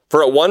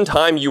 For at one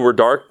time you were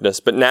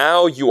darkness, but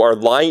now you are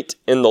light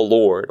in the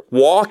Lord.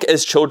 Walk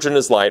as children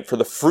of light, for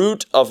the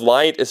fruit of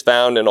light is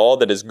found in all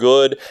that is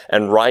good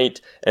and right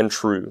and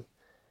true.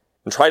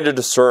 And try to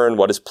discern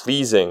what is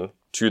pleasing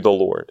to the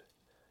Lord.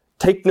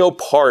 Take no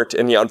part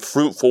in the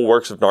unfruitful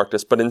works of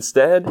darkness, but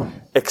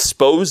instead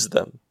expose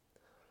them.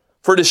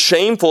 For it is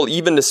shameful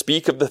even to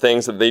speak of the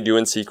things that they do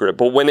in secret.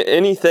 But when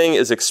anything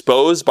is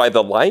exposed by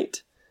the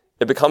light,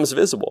 it becomes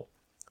visible.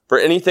 For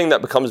anything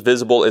that becomes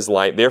visible is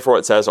light. Therefore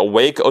it says,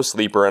 awake, O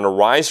sleeper, and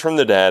arise from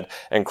the dead,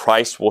 and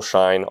Christ will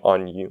shine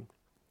on you.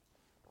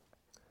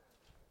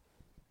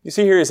 You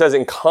see here he says,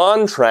 in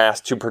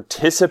contrast to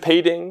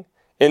participating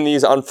in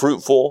these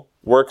unfruitful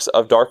works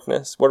of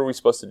darkness, what are we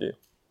supposed to do? We're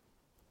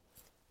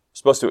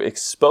supposed to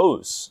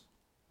expose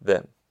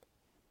them.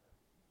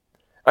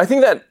 I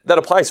think that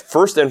applies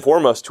first and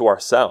foremost to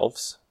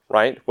ourselves,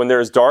 right? When there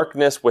is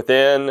darkness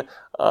within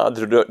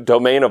the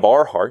domain of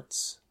our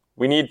hearts,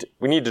 we need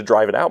to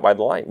drive it out by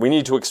the light. We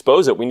need to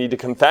expose it. We need to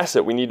confess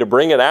it. We need to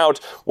bring it out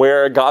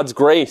where God's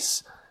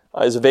grace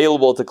is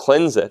available to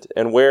cleanse it,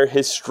 and where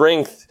his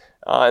strength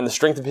and the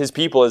strength of his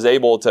people is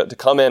able to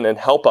come in and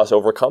help us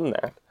overcome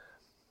that.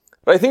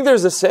 But I think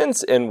there's a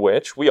sense in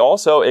which we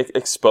also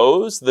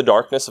expose the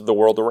darkness of the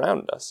world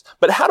around us.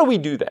 But how do we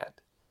do that?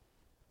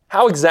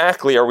 How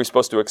exactly are we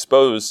supposed to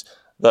expose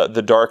the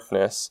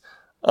darkness?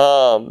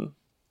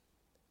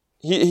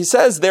 He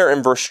says there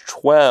in verse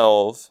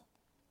 12,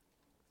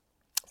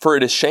 for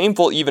it is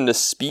shameful even to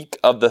speak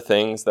of the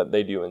things that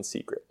they do in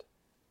secret.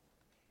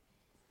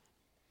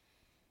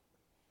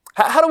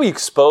 How do we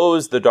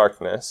expose the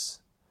darkness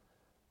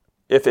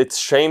if it's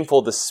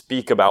shameful to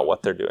speak about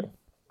what they're doing,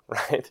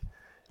 right?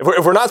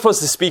 If we're not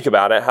supposed to speak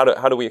about it,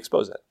 how do we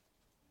expose it?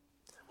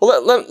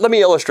 Well, let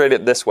me illustrate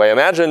it this way.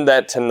 Imagine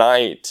that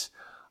tonight,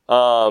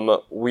 some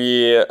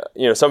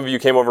of you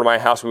came over to my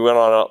house. We went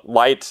on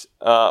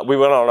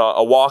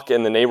a walk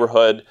in the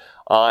neighborhood,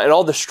 and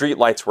all the street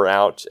lights were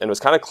out, and it was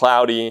kind of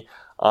cloudy,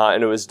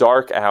 and it was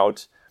dark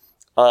out,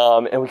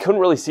 and we couldn't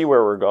really see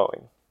where we were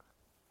going.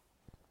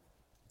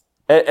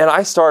 And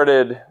I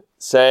started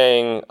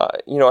saying,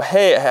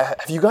 hey,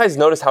 have you guys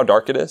noticed how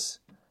dark it is?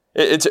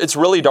 It's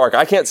really dark.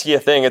 I can't see a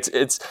thing.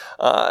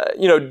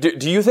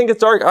 Do you think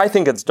it's dark? I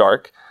think it's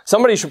dark.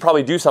 Somebody should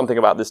probably do something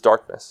about this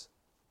darkness.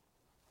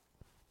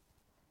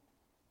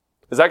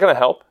 Is that going to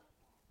help?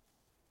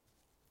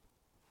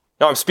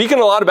 No, I'm speaking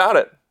a lot about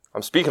it.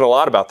 I'm speaking a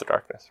lot about the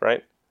darkness,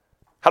 right?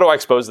 How do I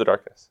expose the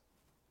darkness?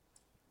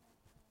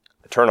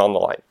 I turn on the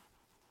light,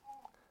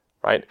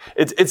 right?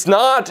 It's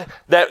not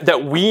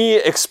that we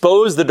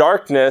expose the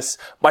darkness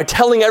by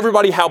telling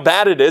everybody how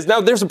bad it is. Now,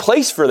 there's a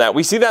place for that.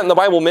 We see that in the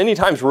Bible many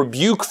times,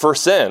 rebuke for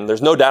sin.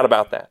 There's no doubt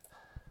about that.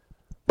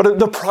 But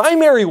the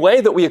primary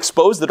way that we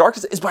expose the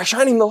darkness is by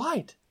shining the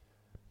light.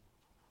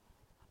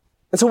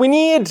 And so we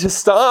need to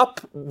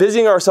stop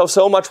busying ourselves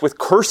so much with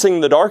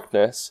cursing the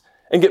darkness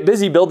and get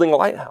busy building a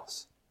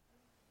lighthouse.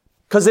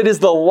 Because it is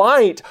the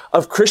light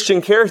of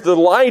Christian character, the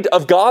light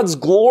of God's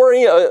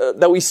glory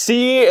that we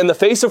see in the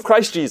face of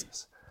Christ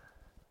Jesus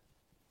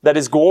that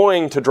is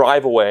going to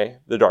drive away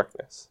the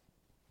darkness.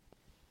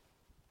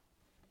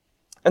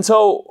 And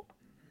so,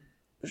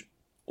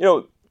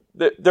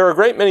 there are a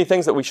great many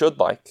things that we should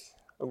like,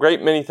 a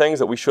great many things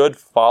that we should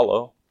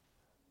follow.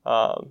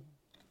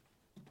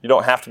 You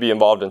don't have to be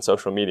involved in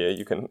social media.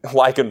 You can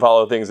like and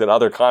follow things in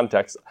other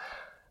contexts.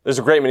 There's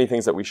a great many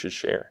things that we should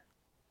share.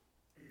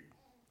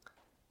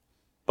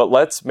 But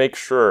let's make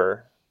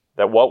sure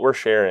that what we're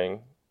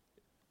sharing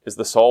is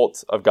the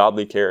salt of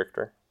godly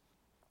character,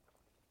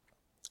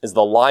 is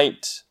the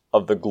light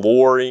of the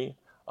glory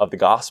of the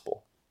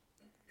gospel.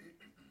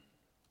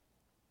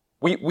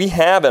 We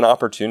have an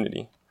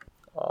opportunity.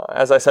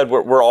 As I said,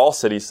 we're all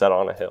cities set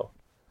on a hill.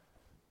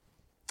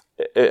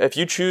 If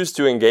you choose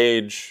to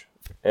engage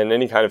in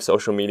any kind of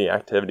social media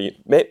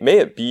activity, may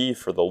it be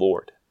for the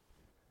Lord.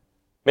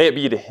 May it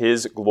be to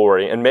His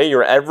glory, and may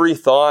your every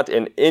thought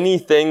and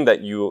anything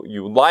that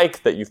you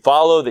like, that you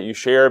follow, that you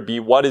share, be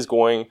what is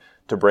going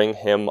to bring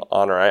Him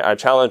honor. I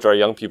challenged our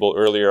young people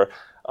earlier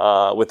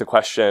with the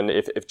question,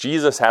 if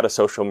Jesus had a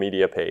social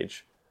media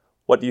page,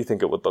 what do you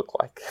think it would look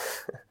like?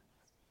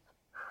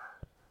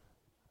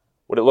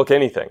 Would it look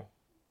anything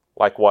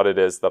like what it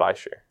is that I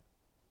share?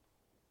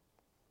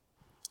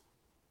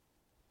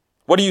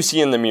 What do you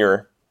see in the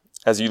mirror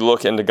as you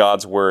look into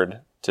God's Word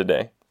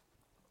today?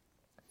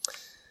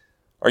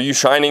 Are you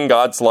shining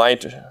God's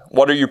light?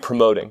 What are you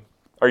promoting?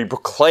 Are you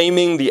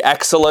proclaiming the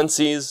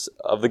excellencies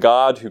of the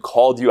God who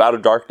called you out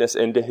of darkness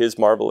into His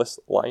marvelous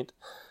light?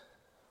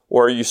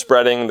 Or are you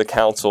spreading the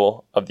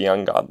counsel of the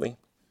ungodly?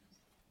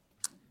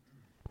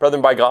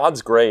 Brethren, by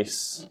God's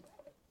grace,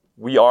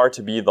 we are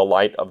to be the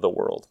light of the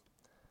world.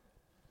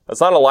 That's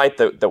not a light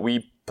that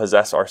we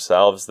possess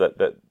ourselves,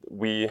 that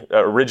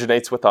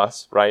originates with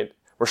us, right?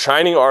 We're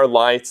shining our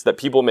lights that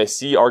people may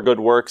see our good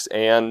works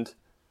and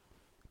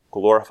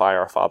glorify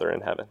our Father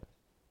in heaven.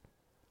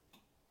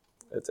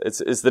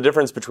 It's the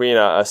difference between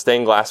a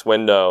stained glass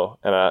window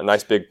and a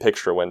nice big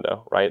picture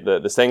window, right?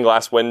 The stained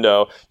glass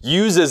window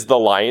uses the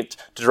light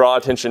to draw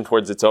attention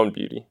towards its own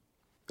beauty.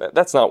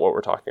 That's not what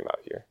we're talking about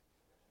here.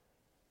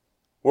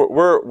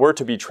 We're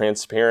to be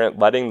transparent,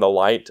 letting the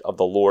light of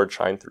the Lord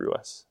shine through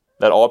us,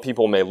 that all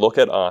people may look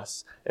at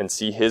us and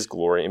see His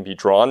glory and be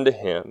drawn to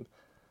Him,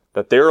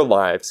 that their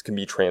lives can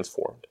be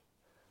transformed,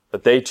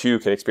 that they too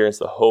can experience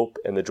the hope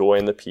and the joy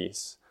and the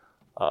peace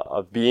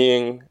of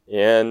being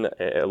in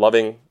a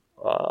loving,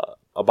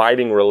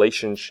 abiding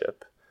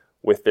relationship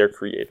with their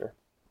Creator.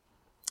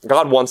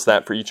 God wants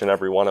that for each and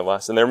every one of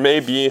us. And there may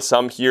be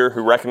some here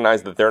who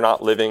recognize that they're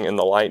not living in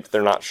the light,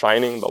 they're not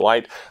shining the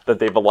light, that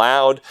they've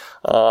allowed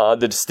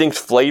the distinct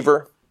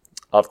flavor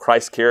of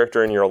Christ's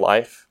character in your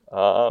life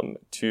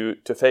to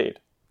fade,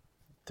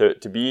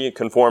 to be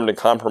conformed and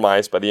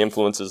compromised by the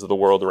influences of the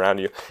world around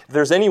you. If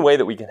there's any way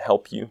that we can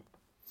help you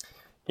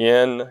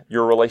in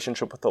your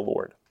relationship with the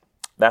Lord,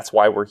 that's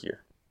why we're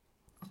here.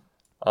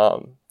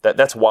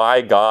 That's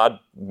why God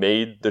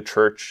made the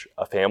church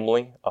a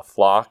family, a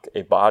flock,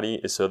 a body,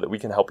 is so that we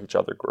can help each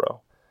other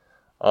grow.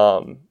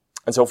 And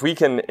so if we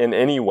can in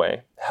any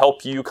way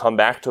help you come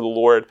back to the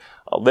Lord,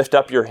 lift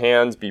up your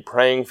hands, be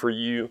praying for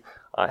you,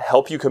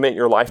 help you commit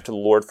your life to the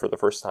Lord for the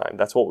first time,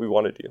 that's what we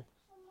want to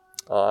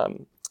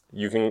do.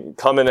 You can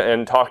come in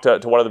and talk to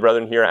one of the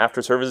brethren here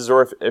after services,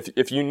 or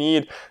if you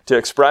need to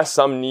express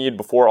some need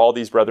before all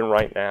these brethren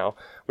right now,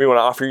 we want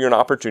to offer you an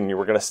opportunity.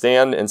 We're going to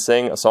stand and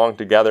sing a song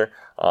together.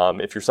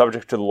 If you're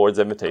subject to the Lord's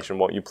invitation,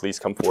 won't you please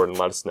come forward and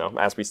let us know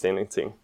as we stand and sing.